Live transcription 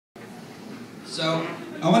So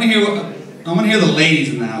I want to hear the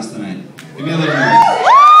ladies in the house tonight. Give me a little noise.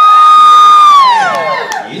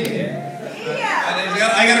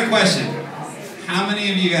 Yeah. I got a question. How many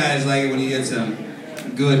of you guys like it when you get some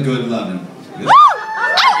good loving? Good.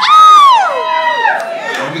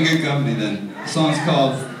 I'm in good company then. The song's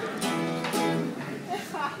called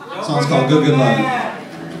Good Loving.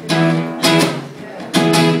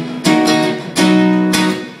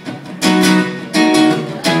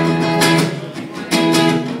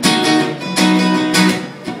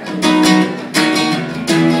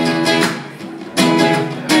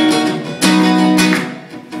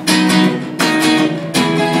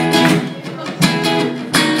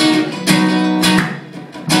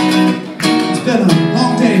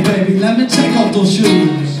 Let me take off those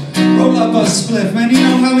shoes. Roll up a spliff, man, you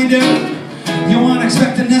know how we do. You weren't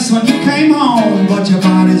expecting this when you came home, but your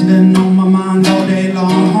body's been on my mind all day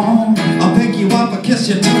long. I'll pick you up, I'll kiss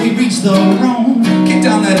you till we reach the room. Kick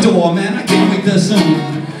down that door, man, I can't wait this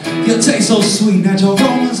soon. You taste so sweet, that your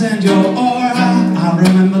aromas and your aura. I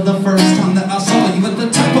remember the first time that I saw you at the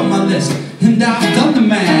top of my list, and I've done the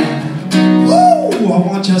math. Woo, I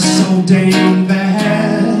want you so damn bad.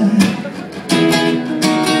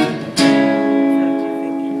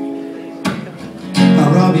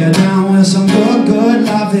 Rub you down with some good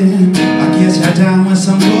loving. I kiss you down with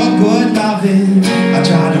some good loving. I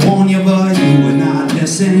tried to warn you, but you would not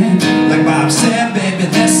listen. Like Bob said, baby,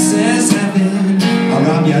 this is heaven. I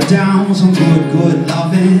rub you down with some good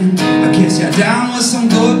loving. I kiss you down with some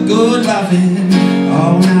good loving.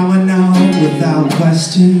 Oh, now I know without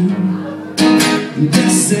question,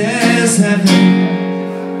 this is heaven.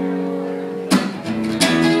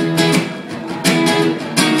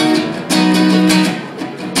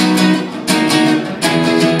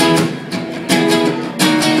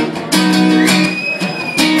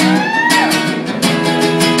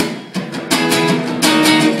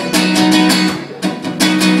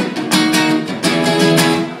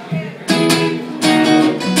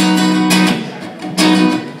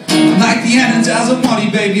 As a party,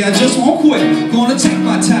 baby, I just won't quit. Gonna take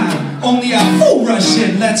my time, only a fool rush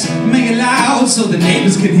shit. Let's make it loud so the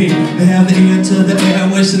neighbors can hear. They have the ear to the air,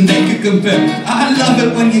 wishing they could compare. I love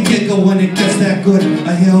it when you giggle, when it gets that good.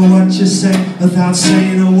 I hear what you say without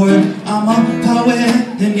saying a word. I'm a poet,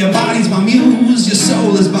 and your body's my muse. Your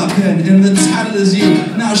soul is my pen, and the title is you.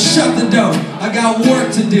 Now shut the door, I got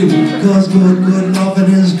work to do. Cause good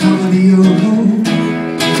loving is coming to you.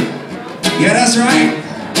 Yeah, that's right.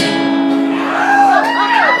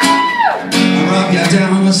 Rub you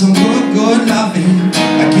down with some good loving.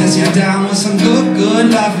 I kiss you down with some good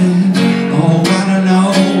loving. Oh, I don't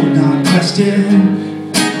know, not question.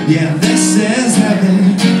 Yeah, this is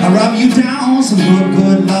heaven. I rub you down with some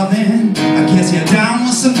good loving. I kiss you down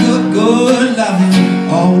with some good loving.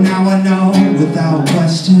 Oh, now I know without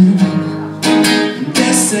question,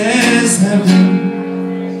 this is heaven.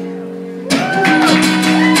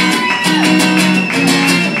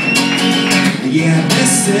 Yeah,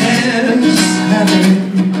 this is heaven.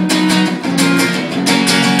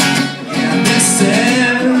 Yeah, this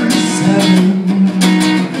is heaven.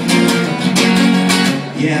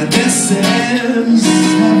 Yeah, this is